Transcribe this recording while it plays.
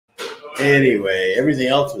Anyway, everything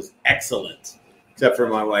else was excellent, except for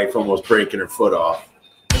my wife almost breaking her foot off.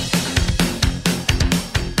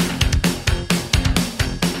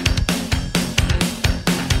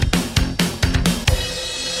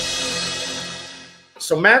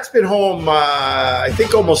 So Matt's been home, I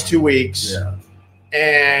think, almost 2 weeks. Yeah.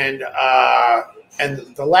 And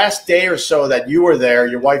the last day or so that you were there,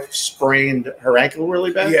 your wife sprained her ankle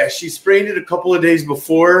really bad? Yeah, she sprained it a couple of days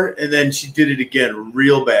before, and then she did it again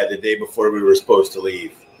real bad the day before we were supposed to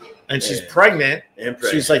leave. And she's pregnant.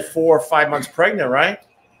 She's like 4 or 5 months pregnant, right?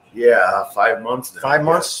 Yeah, 5 months now. 5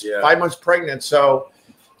 months? Yeah. 5 months pregnant. So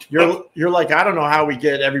you're like, I don't know how we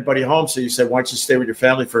get everybody home. So you said, why don't you stay with your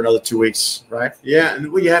family for another 2 weeks, right? Yeah,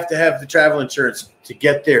 and you have to have the travel insurance to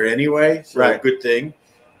get there anyway. So Right. Good thing.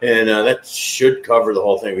 And that should cover the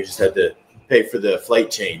whole thing. We just had to pay for the flight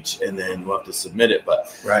change, and then we'll have to submit it.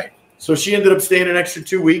 But Right. so she ended up staying an extra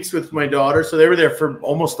 2 weeks with my daughter. So they were there for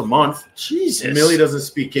almost a month. Jesus. Millie doesn't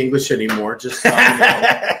speak English anymore, just so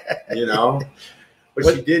you know.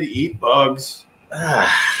 But she did eat bugs.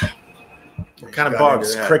 What kind of Got bugs?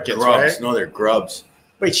 into that. Crickets, Grubs. right? No, they're grubs.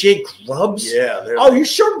 Wait, she ate grubs? Yeah. They're Oh, you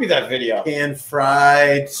showed me that video.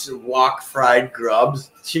 pan-fried, wok-fried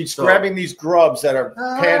grubs. She's grabbing these grubs that are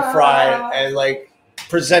pan fried and like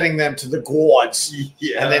presenting them to the gods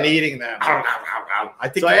Yeah. and then eating them. I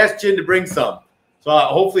think I asked Jen to bring some. So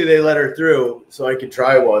hopefully they let her through so I can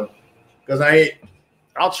try one. Because I'll I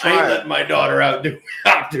ain't try it. letting my daughter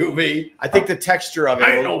outdo me. I think the texture of it.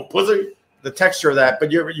 I ain't no pussy. The texture of that,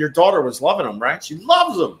 but your daughter was loving them, right? She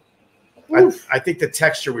loves them. I think the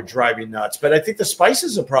texture would drive you nuts, but I think the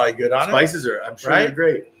spices are probably good on it. Spices are, I'm sure, Right? they're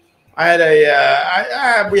great. I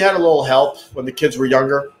had we had a little help when the kids were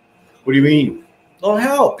younger. What do you mean? A little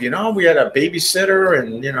help, you know. We had a babysitter,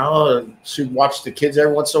 and you know, she'd watch the kids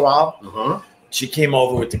every once in a while. Uh-huh. She came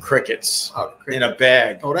over with the crickets Oh, in a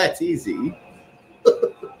bag. Oh, that's easy.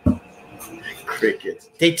 Crickets.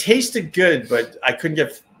 They tasted good, but I couldn't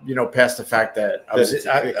get past the fact that I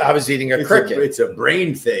was eating a cricket. It's a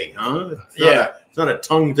brain thing, huh? Yeah. It's not a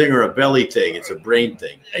tongue thing or a belly thing. It's a brain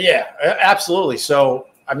thing. Yeah, absolutely. So,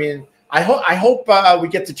 I mean, I hope we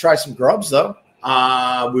get to try some grubs, though.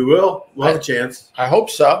 We will. We'll have a chance. I hope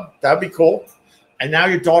so. That'd be cool. And now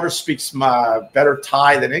your daughter speaks better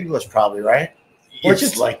Thai than English, probably, right?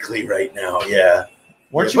 It's likely right now, yeah.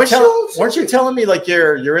 Weren't Yeah, you telling me like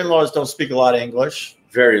your in-laws don't speak a lot of English,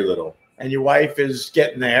 Very little. and your wife is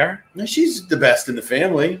getting there? No, she's the best in the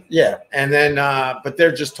family. Yeah, and then but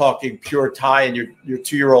they're just talking pure Thai, and your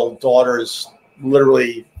 2-year-old daughter is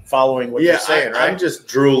literally following what you're saying, right? I'm just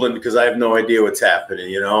drooling because I have no idea what's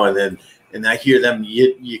happening, and I hear them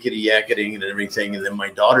yickety yakketing and everything, and then my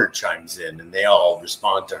daughter chimes in, and they all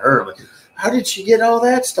respond to her. I'm like, how did she get all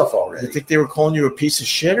that stuff already? You think they were calling you a piece of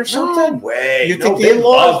shit or something? No way. You think they the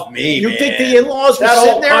in-laws love me? You man. think the in-laws were that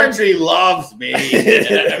sitting whole there? country loves me?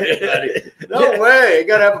 Everybody. No way. You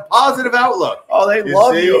gotta have a positive outlook. Oh, they You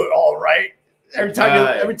love see? you, all right. Every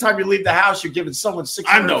Right. time you leave the house, you're giving someone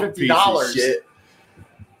I'm no piece of $650. shit.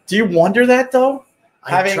 Do you wonder that though?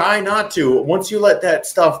 I try not to. Once you let that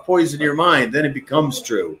stuff poison your mind, then it becomes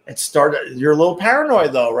true. You're a little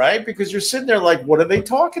paranoid though, right? Because you're sitting there like, what are they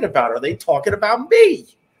talking about? Are they talking about me?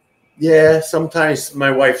 Yeah, sometimes my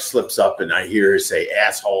wife slips up and I hear her say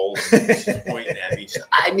asshole. And she's pointing at me.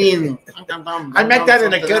 I mean, I meant that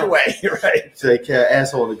in a good way, right? It's like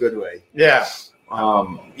asshole in a good way. Yeah.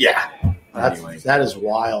 Yeah. That is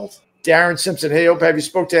wild. Darren Simpson, hey, Hope, have you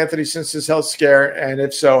spoke to Anthony since his health scare? And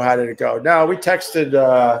if so, how did it go? No, we texted,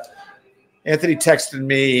 Anthony texted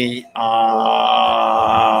me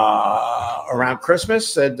around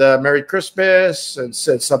Christmas, said Merry Christmas, and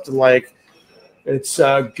said something like, it's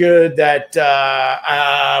good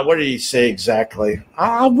that, what did he say exactly?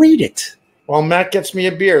 I'll read it. Well, Matt gets me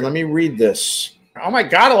a beer. Let me read this. Oh, my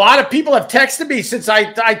God, a lot of people have texted me since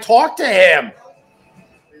I talked to him.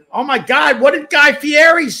 Oh, my God. What did Guy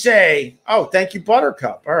Fieri say? Oh, thank you,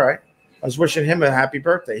 Buttercup. All right. I was wishing him a happy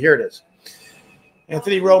birthday. Here it is.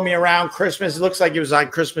 Anthony wrote me around Christmas. It looks like it was on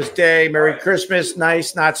Christmas Day. Merry Christmas.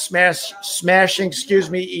 Nice. Not smashing,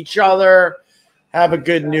 each other. Have a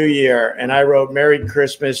good new year. And I wrote, Merry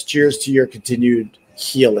Christmas. Cheers to your continued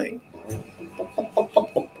healing.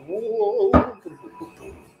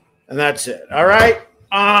 And that's it. All right.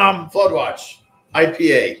 Flood Watch.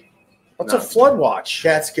 IPA. What's a flood watch?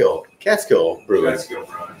 Catskill Brewing.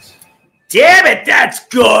 Damn it, that's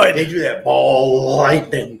good. They do that ball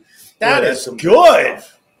lightning. That is good.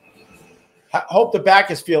 I hope the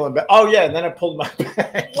back is feeling better. Oh, yeah, and then I pulled my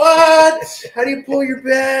back. What? How do you pull your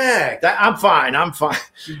back? I'm fine.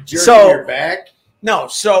 You jerking your back? No,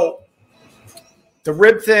 so the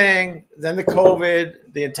rib thing, then the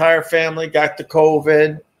COVID. The entire family got the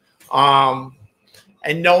COVID,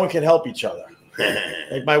 and no one could help each other.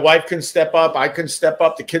 Like my wife couldn't step up, I couldn't step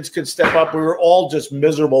up, the kids couldn't step up. We were all just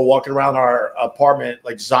miserable walking around our apartment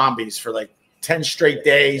like zombies for like 10 straight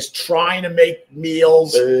days, trying to make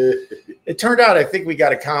meals. It turned out I think we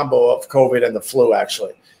got a combo of COVID and the flu,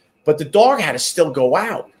 actually. But the dog had to still go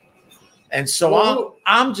out. And so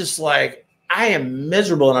I'm just like, I am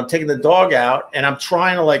miserable, and I'm taking the dog out, and I'm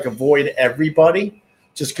trying to like avoid everybody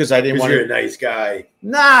just because I didn't want to. You're a nice guy.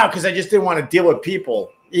 No, because I just didn't want to deal with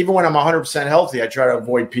people. Even when I'm 100% healthy, I try to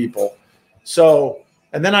avoid people. So,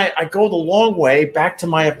 and then I go the long way back to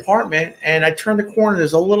my apartment, and I turn the corner.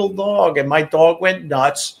 There's a little dog, and my dog went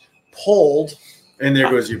nuts, pulled. And there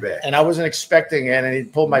goes your back. And I wasn't expecting it, and he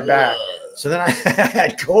pulled my back. So then I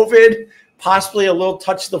had COVID, possibly a little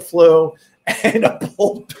touch of the flu, and a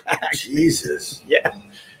pulled back. Jesus. Yeah.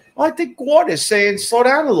 Well, I think God is saying slow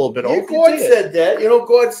down a little bit. Yeah, God said that. You know,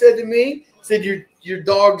 God said to me, said your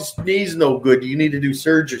dog's knee's no good. You need to do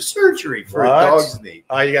surgery for a dog's knee.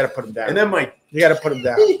 Oh, you got to put him down. And then you got to put him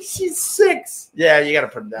down. She's 6. Yeah, you got to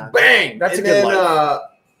put him down. Bang. That's a good life.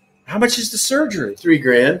 How much is the surgery?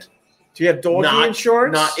 $3,000. Do you have doggy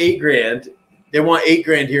insurance? Not $8,000. They want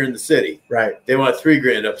 $8,000 here in the city. Right. They want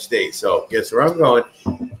 $3,000 upstate. So guess where I'm going.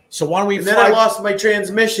 So why don't we? And then I lost my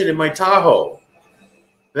transmission in my Tahoe.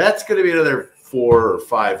 That's going to be another $4,000 or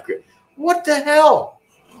 $5,000. What the hell?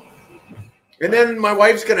 And then my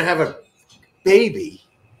wife's going to have a baby.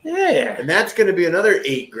 Yeah. And that's going to be another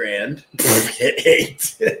 $8,000.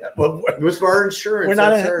 8. Well, it was for our insurance.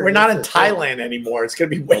 We're not in Thailand anymore. It's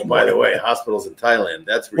going to be way more. By the way, hospitals in Thailand.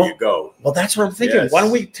 That's where you go. Well, that's what I'm thinking. Yes. Why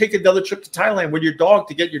don't we take another trip to Thailand with your dog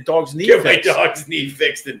to get your dog's knee Get fixed? my dog's knee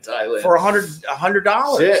fixed in Thailand For $100.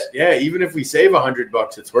 That's it. Yeah, even if we save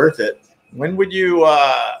 $100, it's worth it. When would you?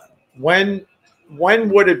 When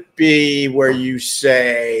would it be where you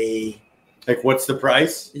say? Like, what's the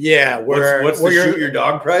price? Yeah, what's the shoot your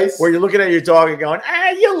dog price? Where you're looking at your dog and going,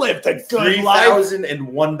 you lived a good life.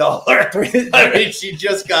 $3,001. I mean, she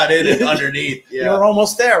just got in it underneath. Yeah. You're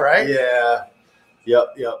almost there, right? Yeah.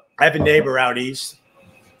 Yep. I have a neighbor out east.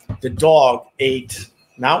 The dog ate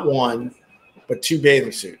not one, but 2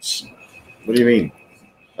 bathing suits. What do you mean?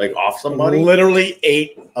 Like off somebody? Literally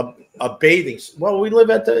ate a bathing suit. Well, we live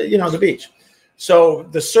at the beach. So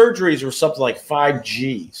the surgeries were something like 5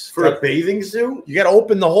 G's. For a bathing suit? You got to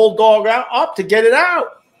open the whole dog up to get it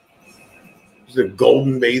out. It was a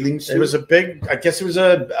golden bathing suit? It was I guess it was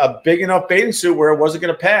a big enough bathing suit where it wasn't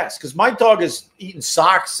going to pass. Because my dog is eating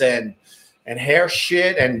socks and hair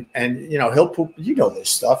shit and he'll poop. You know this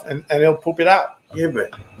stuff. And he'll poop it out. Yeah, but.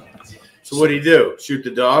 So what did he do? Shoot the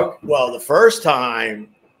dog? Well, the first time.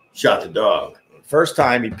 Shot the dog. First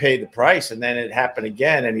time he paid the price, and then it happened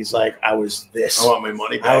again, and he's like, "I was this. I want my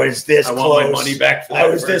money back. I was this I close. want my money back. I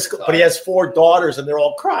was this." But he has 4 daughters, and they're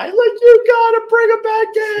all crying like, "You gotta bring them back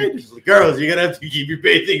in." Girls, you're gonna have to keep your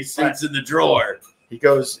bathing suits in the drawer. He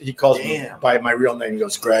calls me by my real name. He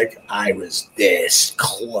goes, "Greg, I was this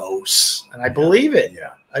close," and I believe it.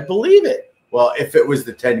 Yeah, I believe it. Well, if it was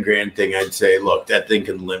the $10,000 thing, I'd say, look, that thing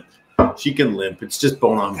can limp. She can limp. It's just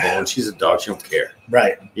bone on bone. She's a dog. She don't care.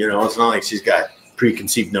 Right. It's not like she's got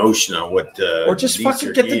preconceived notion on what or just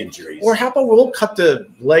fucking get the injuries. Or how about we'll cut the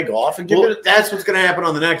leg off and give it. That's what's going to happen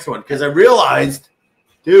on the next one because I realized,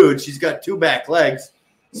 dude, she's got 2 back legs.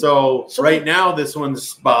 So right now this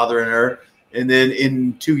one's bothering her, and then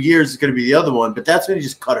in 2 years it's going to be the other one. But that's when you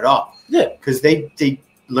just cut it off. Yeah, because they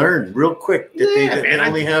learn real quick that they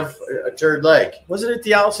only have a third leg. Wasn't it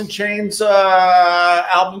the Alice in Chains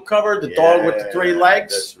album cover? The dog with the 3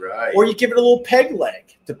 legs. That's right. Or you give it a little peg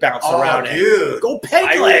leg to bounce around. Dude, go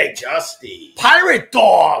peg leg, Justy, pirate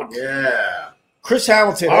dog. Yeah, Chris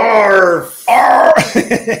Hamilton. Arf.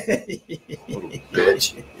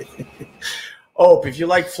 Bitch. Oh, if you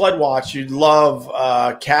like Floodwatch, you'd love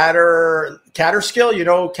Catterskill. You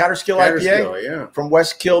know Catterskill IPA? Yeah. From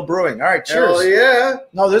Westkill Brewing. All right, cheers. Hell yeah.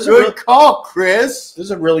 No, there's good call, Chris. This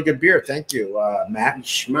is a really good beer. Thank you, Matt.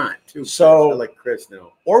 Schmott, too. So, I like Chris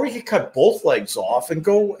now. Or we could cut both legs off and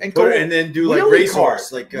go and then do like race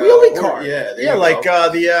horse, like wheelie car. Yeah, like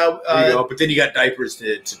there you go. But then you got diapers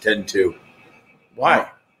to tend to. Why?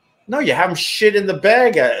 No, you have them shit in the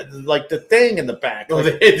bag, like the thing in the back. Oh,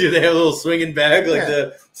 do they have a little swinging bag like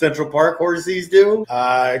the Central Park horses do?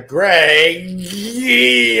 Greg,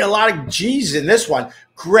 a lot of G's in this one.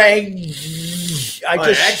 Greg,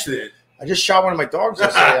 accident. I just shot one of my dogs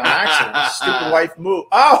yesterday on accident. Stupid wife move.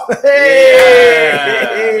 Oh,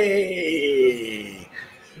 hey! Yeah.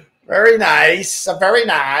 Very nice. Very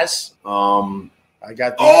nice. I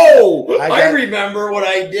got. I remember what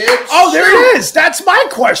I did. Oh, there it is. That's my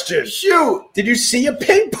question. Shoot. Did you see a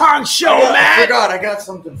ping pong show, I Matt? forgot. I got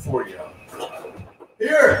something for you.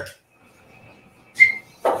 Here.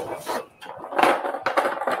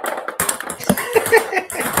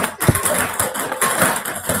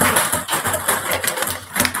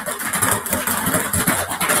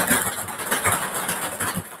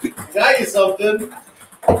 Tell you something.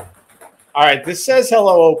 All right, this says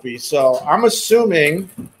hello, Opie. So I'm assuming,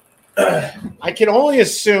 I can only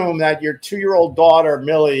assume that your 2-year-old daughter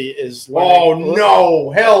Millie is learning.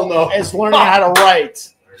 Hell no! Is learning how to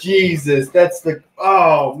write. Jesus, that's the.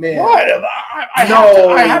 Oh man! What? I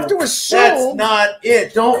have to assume. That's not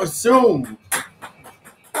it. Don't assume.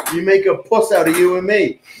 You make a puss out of you and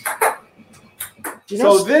me.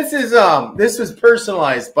 So this was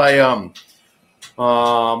personalized by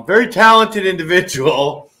very talented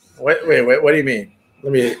individual. Wait. What do you mean?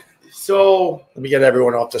 Let me get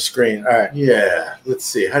everyone off the screen. All right. Yeah. Let's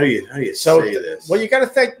see. How do you say this? Well, you got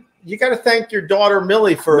to thank your daughter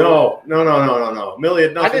Millie for. No. Millie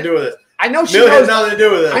had nothing to do with it. I know she Millie knows had nothing to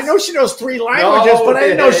do with this. I know she knows 3 languages, but I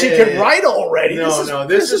didn't know she could write already.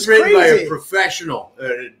 This is written by a professional,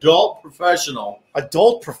 an adult professional.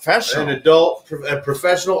 Adult professional. A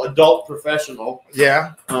professional adult professional.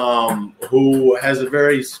 Yeah. Who has a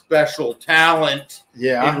very special talent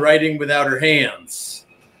in writing without her hands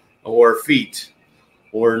or feet.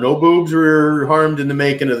 Or no boobs were harmed in the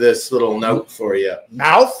making of this little note for you.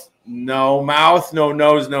 Mouth? No mouth, no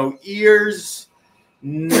nose, no ears.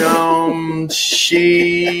 No,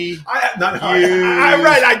 she. I'm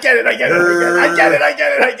right. I get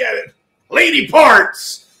it. Lady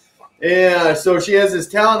parts. Yeah, so she has this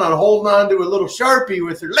talent on holding on to a little Sharpie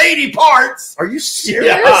with her lady parts. Are you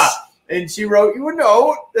serious? Yeah. And she wrote you a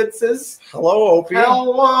note that says, "Hello, Opie."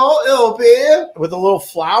 Hello, Opie. With a little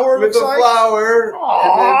flower. With a flower.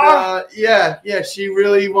 Aww. And then, she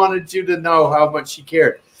really wanted you to know how much she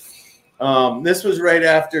cared. This was right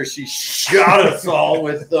after she shot us all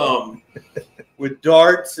with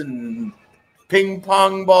darts and ping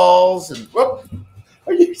pong balls and. Whoop.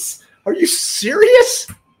 Are you serious?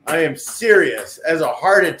 I am serious as a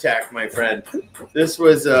heart attack, my friend. This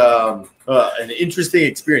was an interesting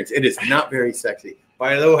experience. It is not very sexy.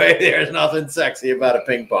 By the way, there's nothing sexy about a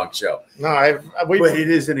ping pong show. No, but it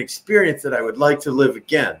is an experience that I would like to live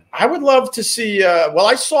again. I would love to see.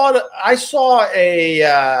 I saw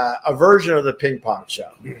a version of the ping pong show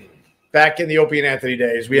back in the Opie and Anthony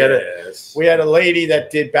days. We had a lady that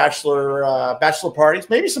did bachelor parties,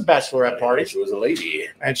 maybe some bachelorette parties. She was a lady,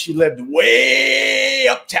 and she lived way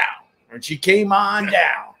uptown. And she came on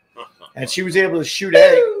down, and she was able to shoot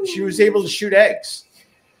eggs.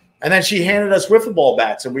 And then she handed us wiffle ball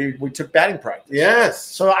bats, and we took batting practice. Yes.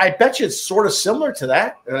 So I bet you it's sort of similar to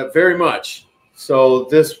that. Very much. So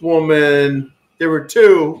this woman, there were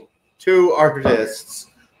two artists.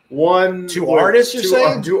 Two artists, you're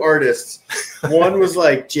saying? Two artists. One was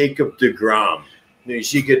like Jacob deGrom.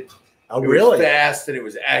 She could. Oh, really? It was fast and it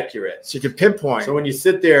was accurate. She could pinpoint. So when you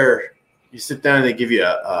sit down and they give you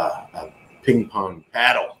a ping pong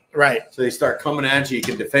paddle. Right. So they start coming at you. You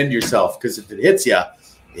can defend yourself because if it hits you,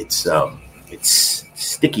 it's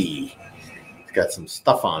sticky. It's got some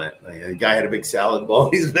stuff on it. Like the guy had a big salad bowl.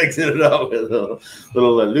 He's mixing it up with a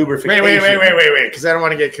little lubrication. Wait, because I don't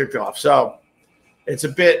want to get kicked off. So it's a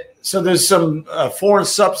bit. So there's some foreign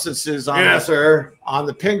substances on on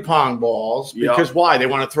the ping pong balls. Because why? They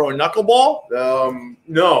want to throw a knuckleball?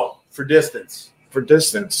 No, for distance. For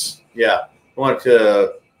distance. Yeah, I want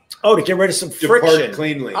to. Oh, to get rid of some friction.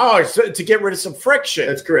 Cleanly. Oh, so to get rid of some friction.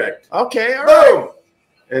 That's correct. Okay, all right.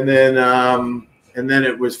 And then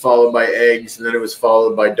it was followed by eggs, and then it was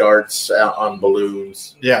followed by darts on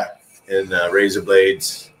balloons. Yeah. And razor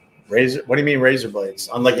blades. What do you mean razor blades?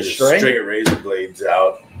 On like a string? String of razor blades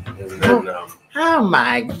out. And then oh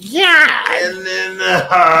my God.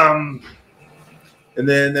 And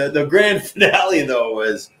then the grand finale though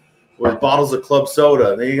was bottles of club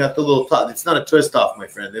soda. And then you got the little top. It's not a twist off, my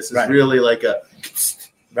friend. This is really like a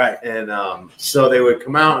right. And so they would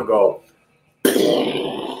come out and go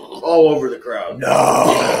all over the crowd.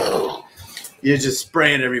 No. You're just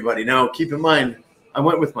spraying everybody. Now, keep in mind, I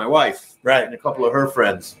went with my wife, and a couple of her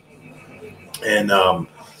friends, and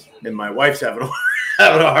my wife's having a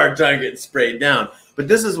hard time getting sprayed down. But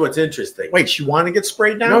this is what's interesting. Wait, she wanted to get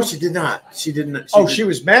sprayed down? No, she did not. She didn't. She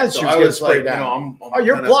was mad. She was getting sprayed down.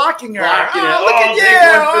 You're blocking her. Blocking it. Look at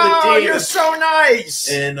you! For the team. You're so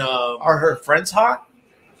nice. And are her friends hot?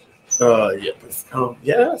 Yeah.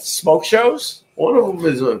 Yeah. Smoke shows. One of them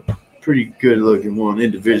is a pretty good-looking one,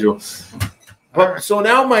 individual. But so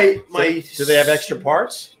now my do they have extra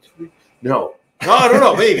parts? No. No, I don't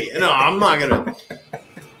know. Maybe. No, I'm not gonna.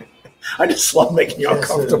 I just love making you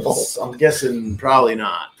uncomfortable. I'm guessing probably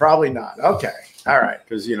not. Probably not. Okay. All right.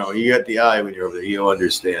 Because you get the eye when you're over there. You'll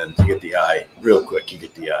understand. You get the eye real quick. You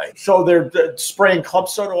get the eye. So they're spraying club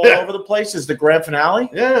soda all over the place. Is the grand finale?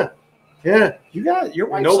 Yeah. You got your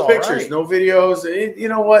wife's no all pictures, right. no videos. You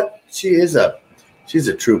know what? She's a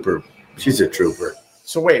trooper. She's a trooper.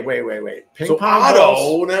 So wait. Ping So pong balls.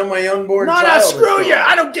 Otto, now my unborn No, child. screw you.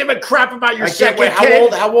 I don't give a crap about your I can't second wait.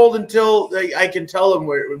 kid. How old until I can tell him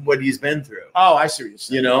what he's been through? Oh, I see what you're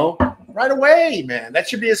saying. You know, Right away, man. That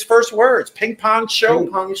should be his first words. Ping pong show.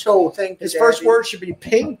 ping pong show. Thank you. His first word should be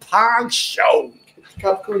ping pong show.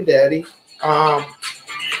 Popcorn Daddy. Um.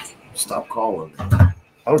 Stop calling.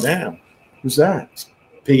 Oh damn. Who's that?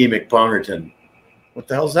 Piggy McPongerton. What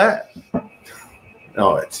the hell's that?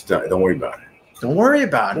 No, don't worry about it. Don't worry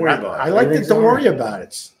about Don't it. worry about it. I like that. Everything's Don't all worry right. about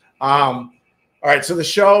it. All right. So the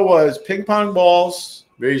show was ping pong balls,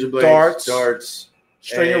 Razor blades, darts,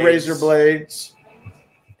 string of eggs, razor blades.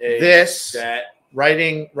 eggs, This that.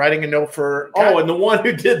 writing a note for. Oh, and the one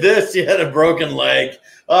who did this, she had a broken leg.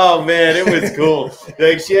 Oh man, it was cool.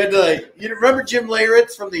 Like she had to you remember Jim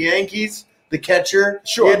Leyritz from the Yankees, the catcher?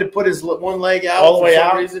 Sure. He had to put his one leg out All the for way some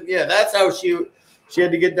out? reason. Yeah, that's how she had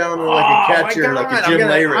to get down to like a catcher, like a Jim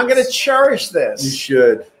Leyritz. I'm gonna cherish this. You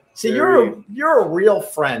should. See, you're a real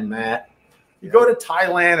friend, Matt. You go to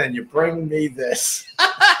Thailand and you bring me this,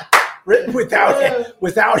 written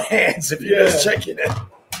without hands. If you're just checking it,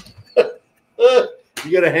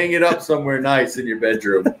 You got to hang it up somewhere nice in your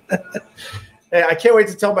bedroom. hey, I can't wait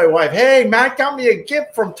to tell my wife. Hey, Matt got me a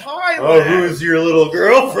gift from Thailand. Oh, who's your little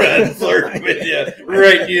girlfriend flirting with you?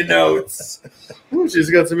 Writing you notes. Ooh, she's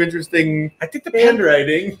got some interesting I think the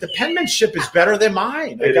handwriting. penmanship is better than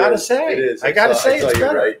mine. I It gotta is. say, It is. I gotta say, I saw it's you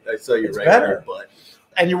better. right. I saw you It's right. better. But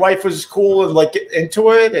And your wife was cool and like into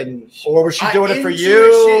it, or was she doing it for Into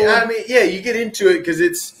you? I mean, yeah, you get into it because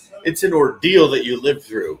it's an ordeal that you live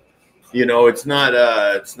through. You know, it's not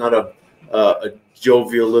a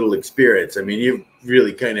jovial little experience. I mean, you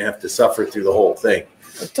really kind of have to suffer through the whole thing.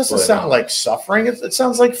 It doesn't sound like suffering. It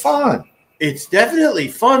sounds like fun. It's definitely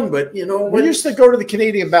fun, but you know, We used to go to the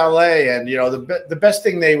Canadian Ballet, and you know the best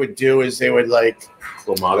thing they would do is they would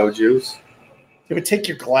Clamato juice. they would take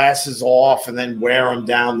your glasses off and then wear them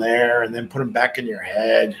down there, and then put them back in your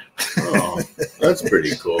head. Oh, that's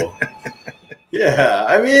pretty cool. Yeah,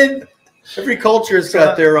 I mean, every culture's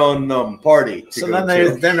got their own party. So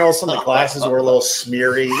then all of a sudden the glasses were a little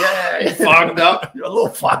smeary, fogged up. a little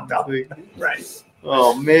fogged up. Right.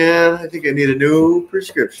 Oh man, I think I need a new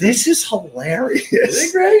prescription. This is hilarious. Is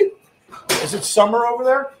it great? Is it summer over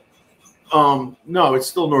there? No, it's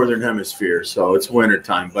still northern hemisphere, so it's winter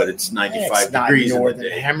time, but it's 95 It's not degrees in the northern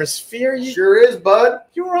day. hemisphere. Sure is, bud.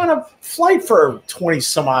 You were on a flight for 20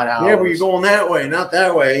 some odd hours. Yeah, but you're going that way, not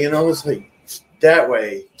that way. You know, it's like that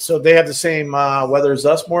way. So they have the same weather as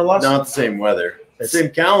us, more or less. Not the same weather. Same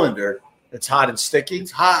calendar. It's hot and sticky.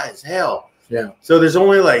 It's hot as hell. Yeah. So there's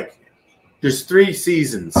there's 3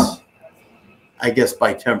 seasons, I guess,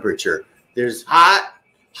 by temperature. There's hot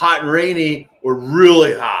and rainy, or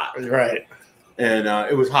really hot. Right. And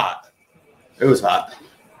it was hot. It was hot.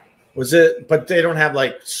 Was it? But they don't have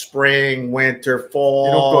like spring, winter, fall.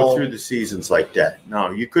 You don't go through the seasons like that. No,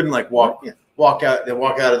 you couldn't walk out. They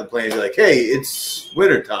walk out of the plane and be like, "Hey, it's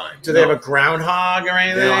wintertime." Do they have a groundhog or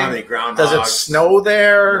anything? They don't have any groundhogs. Does it snow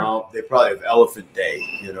there? No, they probably have Elephant Day.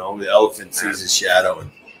 You know, the elephant sees his shadow. And,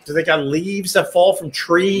 Do they got leaves that fall from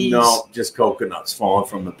trees? no, just coconuts falling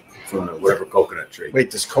from the whatever coconut tree. Wait,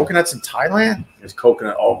 there's coconuts in Thailand? There's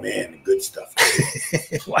coconut. Oh man, good stuff.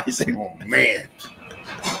 Why is it? Oh man.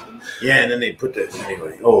 Yeah, and then they put that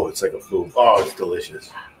anyway. Oh, it's like a food. Oh, it's delicious.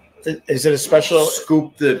 Is it a special?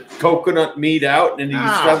 Scoop the coconut meat out, and then you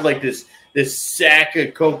just have like this sack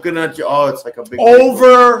of coconut. Oh, it's like a big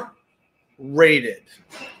Overrated.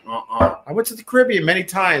 I went to the Caribbean many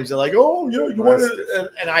times. They're like, "Oh yeah, you want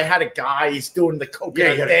to?" And I had a guy. He's doing the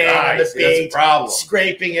coconut Yeah, thing on the that's beach, a problem.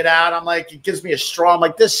 scraping it out. I'm like, it gives me a straw. I'm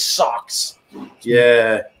like, this sucks.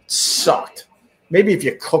 Yeah, Sucked. Maybe if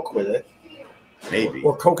you cook with it, maybe.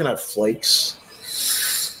 or coconut flakes.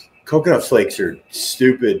 Coconut flakes are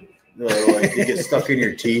stupid. Like they get stuck in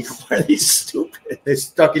your teeth. Why are they stupid? They're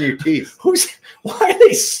stuck in your teeth. Why are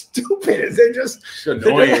they stupid? Is they just It's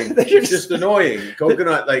annoying. They're It's just annoying.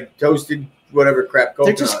 Coconut, like toasted, whatever crap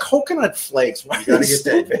coconut. they're just coconut flakes. Why You are gotta they get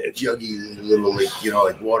stupid? that juggy little,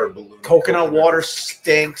 like water balloon. Coconut water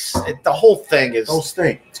stinks. The whole thing is. Don't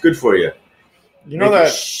stink. It's good for you. You know Make you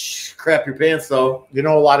that. crap your pants though. You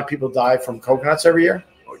know a lot of people die from coconuts every year.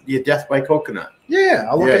 You death by coconut. Yeah,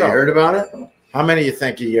 I'll look Yeah, it you up. heard about it? How many you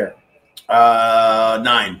think a year?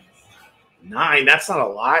 9. 9. That's not a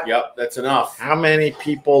lot. Yep, that's enough. How many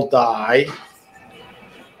people die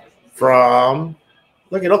from,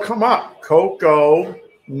 look, it'll come up, cocoa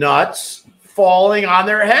nuts falling on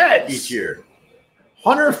their heads? Each year.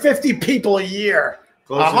 150 people a year.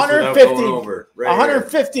 Closest 150, without going over. Right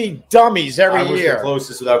 150 dummies every I was year. the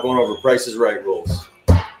closest without going over Price is Right rules.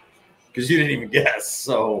 Because you didn't even guess,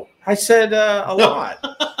 so. I said a lot.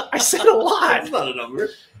 I said a lot. That's not a number.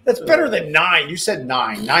 That's better than 9. You said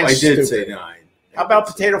 9. 9's I did stupid. say 9. How about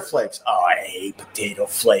potato flakes? Oh, I hate potato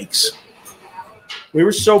flakes. We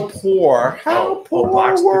were so poor. How poor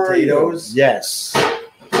boxed were potatoes? you? Yes.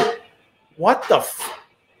 What the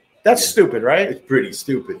That's stupid, right? It's pretty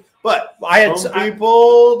stupid. But I had some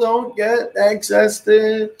people don't get access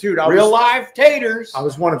to dude, real live taters. I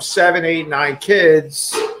was one of 7, 8, 9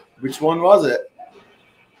 kids. Which one was it?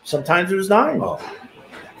 Sometimes it was 9. Oh,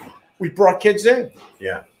 We brought kids in.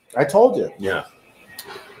 yeah. I told you. Yeah.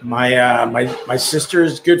 My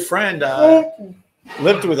sister's good friend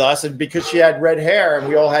lived with us, and because she had red hair, and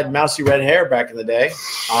we all had mousy red hair back in the day,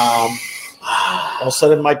 all of a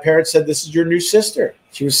sudden my parents said, "This is your new sister."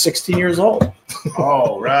 She was 16 years old.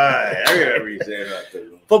 Oh, right. I remember you saying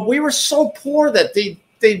that. But we were so poor that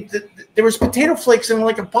there was potato flakes in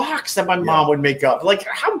like a box that my mom would make up. Like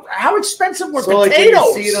how expensive were So potatoes? like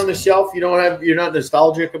when you see it on the shelf, you're not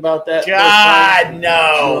nostalgic about that? God,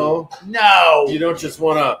 no. You don't just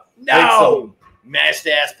want to make No. some mashed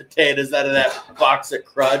ass potatoes out of that box of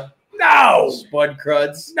crud? No. Spud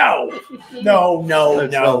cruds? No. That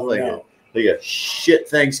sounds like No. Like a shit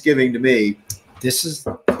Thanksgiving to me. This is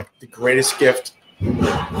the greatest gift.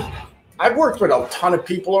 I've worked with a ton of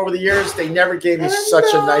people over the years. They never gave me such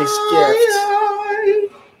a nice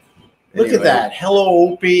gift. Look Anyway. at that.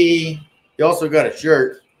 Hello, Opie. You also got a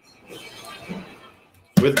shirt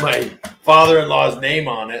with my father-in-law's name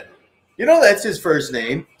on it. You know that's his first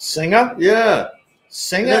name. Singer? Yeah.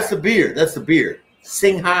 Singer? That's the beer. That's the beer.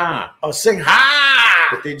 Sing ha. Oh, sing ha!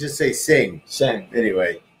 But they just say sing. Sing.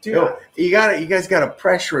 Anyway. Dude, You guys gotta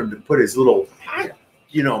pressure him to put his little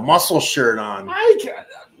muscle shirt on.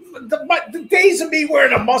 The days of me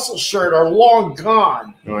wearing a muscle shirt are long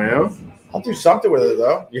gone. Oh yeah? I'll do something with it,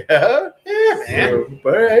 though. Yeah? Yeah, man.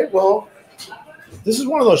 All right, well. This is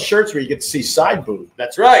one of those shirts where you get to see side boob.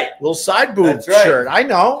 That's right. Little side boob That's right. shirt. I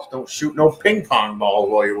know. Don't shoot no ping pong balls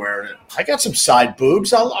while you're wearing it. I got some side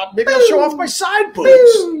boobs. Maybe I'll show off my side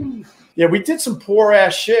boobs. Yeah, we did some poor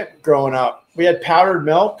ass shit growing up. We had powdered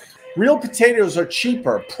milk. Real potatoes are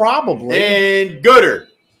cheaper, probably. And gooder.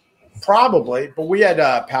 Probably, but we had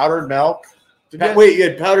powdered milk. Wait, you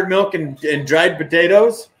had powdered milk and dried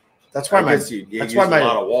potatoes? That's why I guess you that's used why a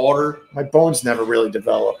lot of water. my bones never really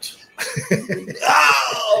developed.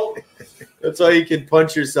 Ow! That's why you can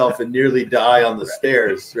punch yourself and nearly die on the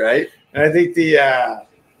stairs, right? And I think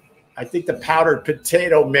the powdered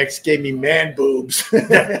potato mix gave me man boobs. You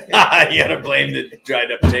gotta blame the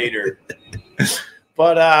dried up tater.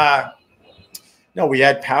 But no, we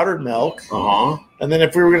had powdered milk. And then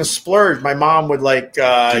if we were going to splurge, my mom would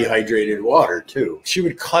Dehydrated water too. she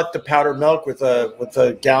would cut the powdered milk with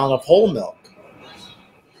a gallon of whole milk.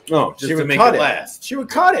 Oh, just She to would make cut it it. last. She would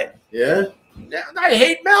cut it. Yeah? Yeah, I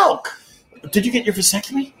hate milk. Did you get your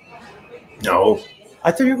vasectomy? No.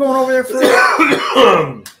 I thought you were going over there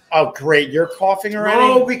for. Oh, great! You're coughing already.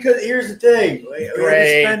 No, because here's the thing.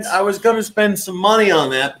 Great. I was going to spend some money on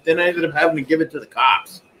that, but then I ended up having to give it to the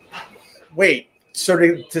cops. Wait. So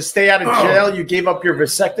to stay out of jail, you gave up your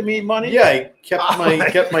vasectomy money? Yeah, I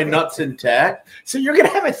kept my nuts intact. So you're gonna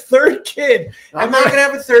have a third kid. I'm not going to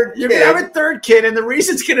have a third You're kid. gonna have a third kid, and the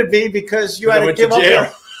reason's gonna be because you had to went give to up jail.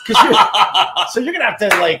 your. So you're gonna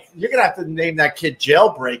have to name that kid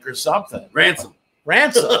Jailbreak or something. Ransom.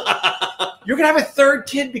 You're gonna have a third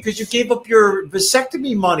kid because you gave up your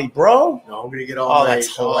vasectomy money, bro. No, I'm going to get all my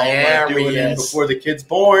that's all my doing in hilarious. before the kid's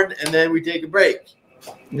born, and then we take a break.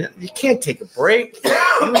 You can't take a break.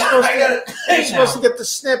 You're supposed to get the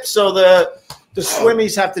snip, so the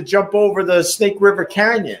swimmies have to jump over the Snake River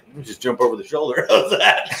Canyon. Just jump over the shoulder. How's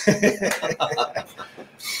that?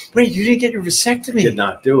 Wait, you didn't get your vasectomy? Did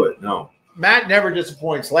not do it. No. Matt never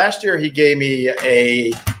disappoints. Last year, he gave me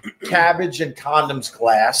a cabbage and condoms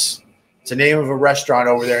glass. It's the name of a restaurant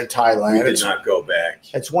over there in Thailand. We did not go back.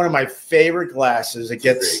 It's one of my favorite glasses. It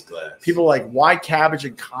gets Great glass. people like, why cabbage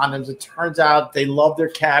and condoms? It turns out they love their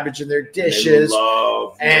cabbage and their dishes. They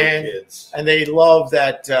love and kids. And they love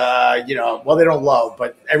that, well, they don't love,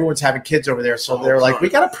 but everyone's having kids over there. So they're like, we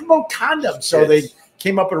got to promote condoms. So they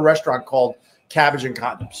came up with a restaurant called Cabbage and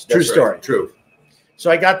Condoms. True That's story. Right. True.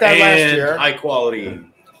 So I got that last And year. high quality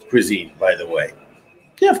cuisine, by the way.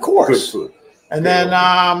 Yeah, of course. Good food. And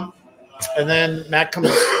then Matt comes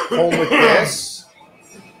Home with This,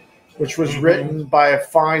 which was written by a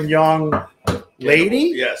fine young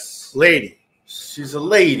lady. Yes. Lady. She's a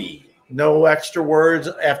lady. No extra words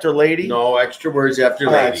after lady? No extra words after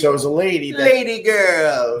All lady. right, so it was a lady lady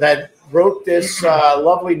girl. that wrote this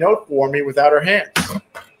lovely note for me without her hands.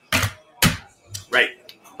 Right.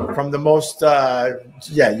 From the most,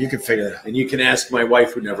 you can figure it out. And you can ask my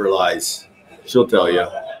wife who never lies. She'll tell you.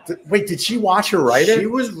 Wait, did she watch her write it? She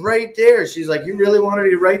was right there. She's like, you really wanted me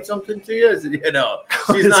to write something to you? I said,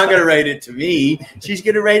 she's not going to write it to me. She's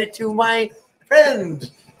going to write it to my friend.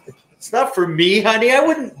 It's not for me, honey. I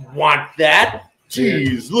wouldn't want that.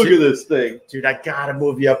 Jeez, look at this thing. Dude, I got to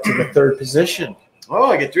move you up to the third position. Oh,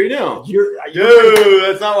 I get 3 now. Dude,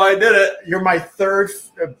 that's not why I did it. You're my third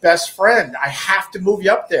best friend. I have to move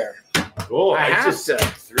you up there. Cool. I have just to.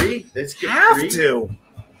 3. Let's get Have 3. to.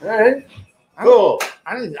 All right. Cool.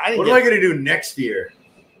 I didn't What am I going to do next year?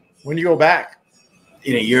 When you go back?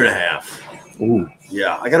 In a year and a half. Ooh.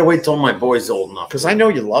 Yeah, I got to wait till my boy's old enough. Because I know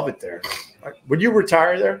you love it there. Would you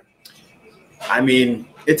retire there? I mean,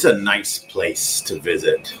 it's a nice place to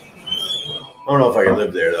visit. I don't know if I can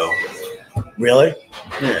live there, though. Really?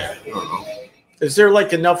 Yeah. I don't know. Is there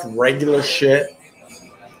like enough regular shit?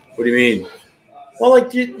 What do you mean? Well,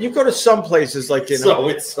 like you go to some places like It's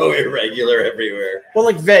so irregular everywhere. well,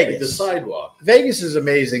 like Like Vegas. the sidewalk. Vegas is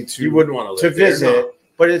amazing to You wouldn't want to live there, visit, no.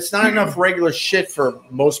 but it's not enough regular shit for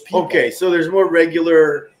most people. Okay, so there's more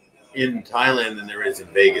regular in Thailand than there is in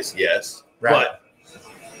Vegas, yes. Right. But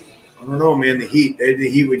I don't know, man. The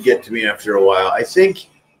heat would get to me after a while. I think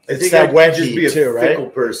that I'd wet just heat be a too, right? fickle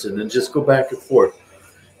person and just go back and forth.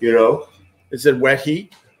 You know, Is it wet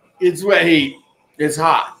heat? it's wet heat. It's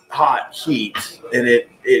hot heat, and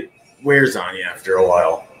it wears on you after a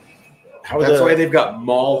while. That's why they've got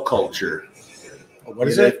mall culture. What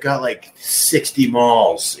is They've it? got like 60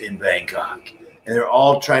 malls in Bangkok, and they're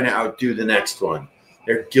all trying to outdo the next one.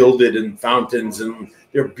 They're gilded and fountains, and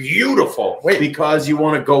they're beautiful. Wait. Because you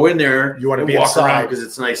want to go in there, You wanna and be walk inside. around because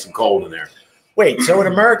it's nice and cold in there. Wait, so in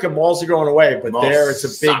America, malls are going away, but Malls there it's a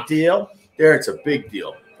big suck. deal. There, it's a big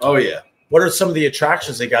deal. Oh yeah, What are some of the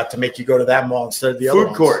attractions they got to make you go to that mall instead of the other food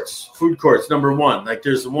ones? courts. Food courts, number one. Like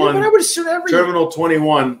there's the Yeah, one. but I would assume every. Terminal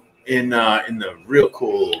 21 in the real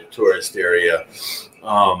cool tourist area.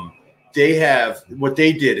 They have what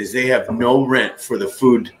they did is they have no rent for the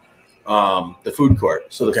food court.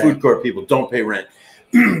 So the Okay. food court people don't pay rent.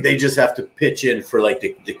 They just have to pitch in for like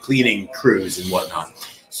the cleaning crews and whatnot.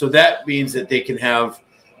 So that means that they can have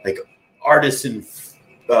like artisan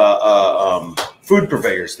food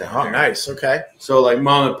purveyors down Oh, there. nice. Okay. So like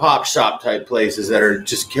mom and pop shop type places that are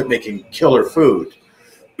just kept making killer food.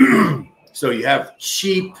 So you have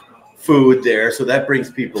cheap food there, so that brings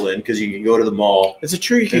people in because you can go to the mall. Is it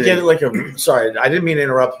true you could get it like a? Sorry, I didn't mean to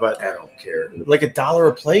interrupt, but I don't care. like $1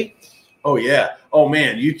 a plate. Oh yeah. Oh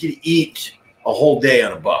man, you could eat a whole day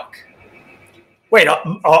on $1. Wait,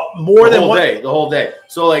 more the than whole one. day. The whole day.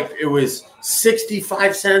 So like it was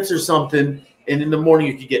 65 cents or something, and in the morning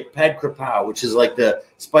you could get pad krapao, which is like the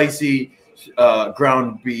spicy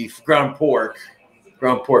ground pork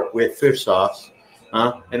with fish sauce,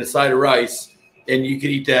 and a side of rice. And you could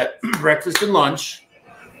eat that breakfast and lunch,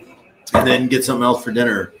 and then get something else for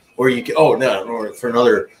dinner. Or you can or for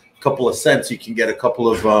another couple of cents, you can get a couple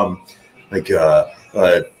of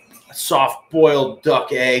soft boiled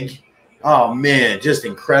duck egg. Oh man, just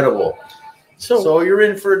incredible. So you're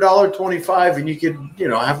in for $1.25, and you could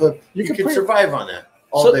you could survive on that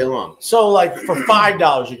all day long. So like for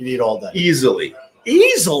 $5 you can eat all day. Easily.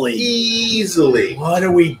 What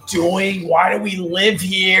are we doing? Why do we live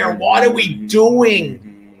here? What are we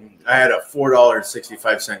doing? I had a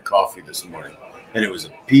 $4.65 coffee this morning, and it was a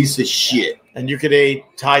piece of shit. And you could eat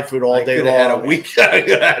Thai food all I day could long. have had a week. I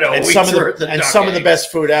could have had a and week's some of worth the duck the eggs.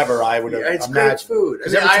 best food ever. I would It's imagine. great food.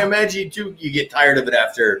 I imagine too. You get tired of it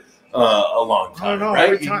after a long I time. don't know.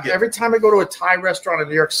 Right? Every time I go to a Thai restaurant in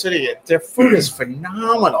New York City, their food is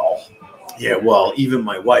phenomenal. Yeah, well, even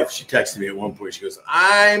my wife, she texted me at one point. She goes,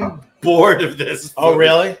 "I'm bored of this." Oh,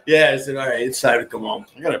 really? Yeah, I said, "All right, it's time to come home.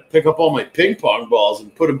 I gotta pick up all my ping pong balls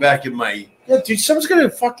and put them back in my." Yeah, dude, someone's gonna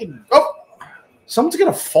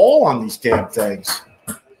fall on these damn things.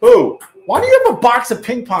 Who? Why do you have a box of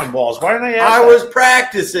ping pong balls? Why didn't I ask? I was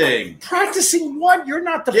practicing. practicing what? You're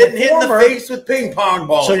not the Getting hit in the performer. face with ping pong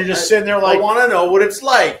balls. So you're just sitting there I like, want to know what it's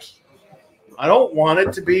like. I don't want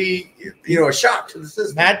it to be, a shock to the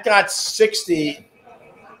system. Matt got 60.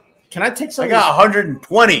 Can I take some? I of got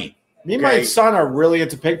 120. Me and my okay. son are really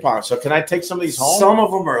into ping pong, so can I take some of these home? Some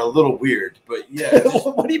of them are a little weird, but yeah.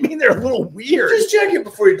 What do you mean they're a little weird? Just check it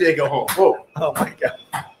before you take it home. Whoa. Oh my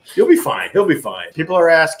god! He'll be fine. He'll be fine. People are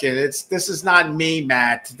asking. This is not me,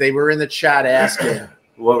 Matt. They were in the chat asking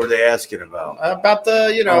What were they asking about? about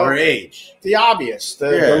the Our age. the obvious, the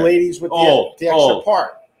Yeah. ladies with Old, the extra old.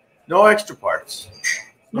 part. No extra parts.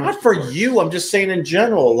 Not for you. I'm just saying in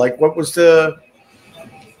general. Like, what was the?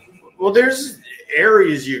 Well, there's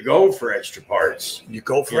areas you go for extra parts. You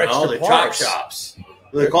go for You know, extra the parts. chop shops.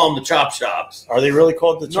 They call them the chop shops. Are they really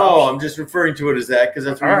called the chop? No, I'm just referring to it as that because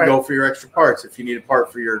that's where All you right. go for your extra parts. If you need a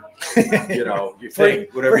part for your, your For- thing,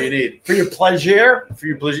 whatever you need For your pleasure. for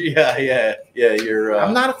your pleasure. Yeah. Your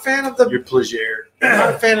I'm not a fan of the. your pleasure. I'm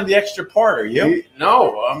not a fan of the extra part. Are you?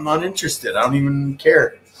 No, I'm not interested. I don't even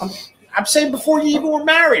care. I'm saying before you even were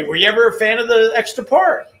married, were you ever a fan of the extra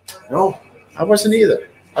part? No, I wasn't either.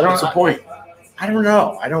 I don't. what's the point? I don't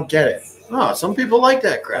know. I don't get it. No, some people like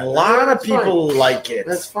that crap. A lot of That's fine. people like it.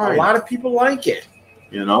 That's fine. A lot of people like it.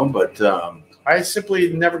 But I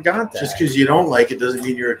simply never got that. just because you don't like it doesn't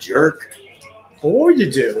mean you're a jerk. Or you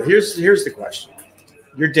do. Here's the question.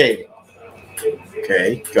 You're dating.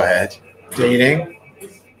 Okay, go ahead. Dating.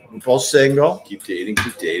 We're both single. Keep dating.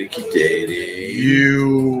 Keep dating. Keep dating.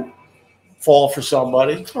 You fall for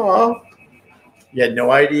somebody. Oh, You had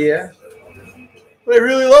no idea. they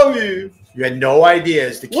really love you. You had no idea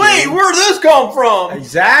as the kid. Wait, where'd this come from?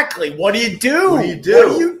 Exactly. What do you do? What do you do?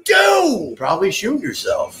 What do you do? Probably shoot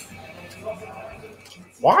yourself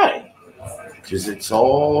Why? because it's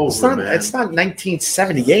all It's over, not. man. It's not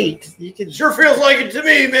 1978. You can Sure feels like it to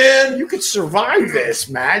me, man. You could survive this,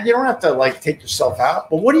 man. You don't have to like take yourself out.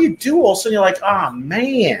 But what do you do? All of a sudden, you're like, oh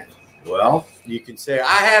man. Well, you can say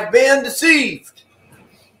I have been deceived.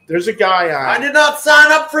 There's a guy I on. did not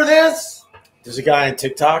sign up for this. There's a guy on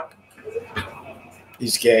TikTok.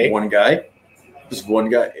 He's gay. One guy. Just one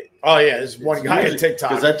guy. Oh yeah, there's one guy on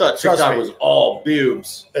TikTok. Because I thought Trust TikTok me. was all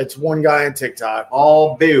boobs. It's one guy on TikTok.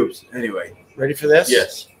 All boobs. Anyway. Ready for this?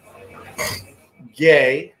 Yes.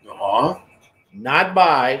 Gay, Uh-huh. not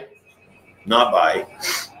bi, Not by.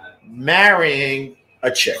 marrying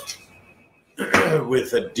a chick.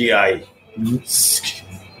 With a DI.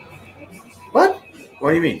 What? What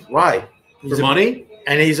do you mean? Why? He's For a- money?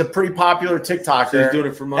 And he's a pretty popular TikToker. So he's doing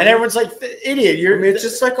it for money? and everyone's like, idiot. I You're. mean, it's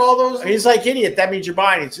just like all those. He's like, idiot. That means you're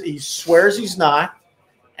buying. He swears he's not.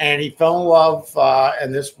 And he fell in love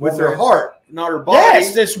and this with woman, her heart, not her body.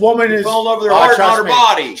 Yes, this woman He is. fell in love with her Oh, heart, trust not her me.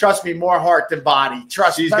 body. Trust me, more heart than body.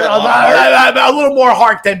 Trust me. She's got a lot of a little more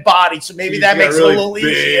heart than body. So maybe She's that got makes really it a little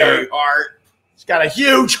easier. big heart. He's got a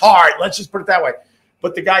huge heart. Let's just put it that way.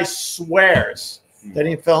 But the guy swears that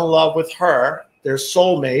he fell in love with her. They're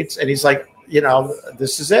soulmates. And he's like,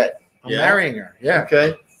 this is it. I'm Yeah. marrying her. Yeah.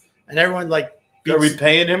 Okay. And everyone like, Are we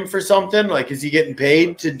paying him for something? Like, is he getting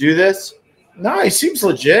paid to do this? no, he seems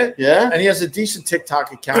legit. Yeah. And he has a decent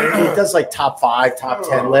TikTok account. He does like top 5, top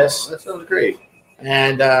 10 lists. That sounds great.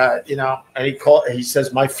 And and he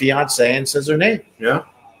says my fiance and says her name. Yeah.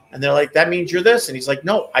 And they're like, that means you're this. And he's like,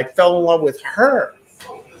 no, I fell in love with her,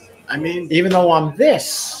 I mean, even though I'm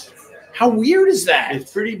this. How weird is that?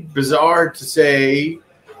 it's pretty bizarre to say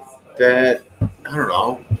that. I don't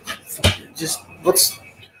know. Just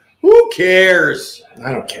who cares?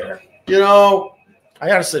 I don't care. I I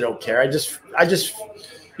honestly don't care. I just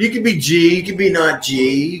you could be G, you could be not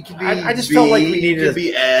G, you could be. I just B, felt like we you needed could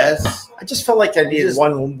be S. I just felt like I needed Just-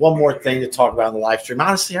 one more thing to talk about in the live stream.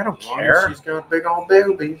 Honestly, I don't care. She's got big old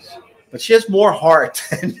boobies. But she has more heart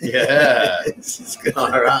than Yeah. she's good. All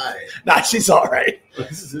right. Nah, she's all right.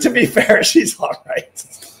 To be fair, she's all right.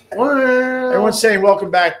 Well, Everyone's saying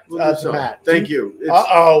welcome back we'll do to so. Matt. Thank you. It's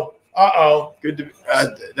Uh-oh. good to be.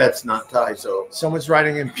 That's not Ty, so. Someone's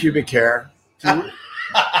writing in pubic hair.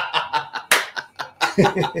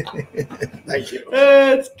 Thank you.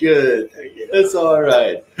 That's good. That's all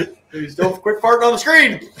right. Please don't quit farting on the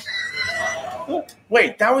screen.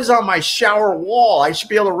 Wait, that was on my shower wall. I should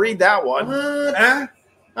be able to read that one. Huh?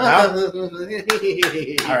 All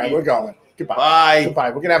right, we're going. Goodbye. Bye. Goodbye.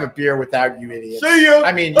 We're gonna have a beer without you idiots. See you.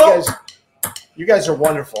 I mean, Oh. you guys are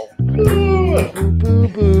wonderful.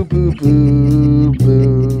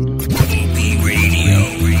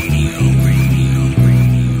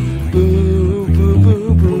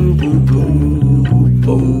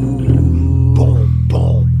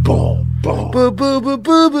 Boo boo boo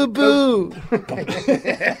boo boo boo.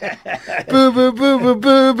 Boo boo boo boo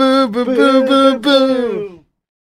boo boo boo boo boo boo.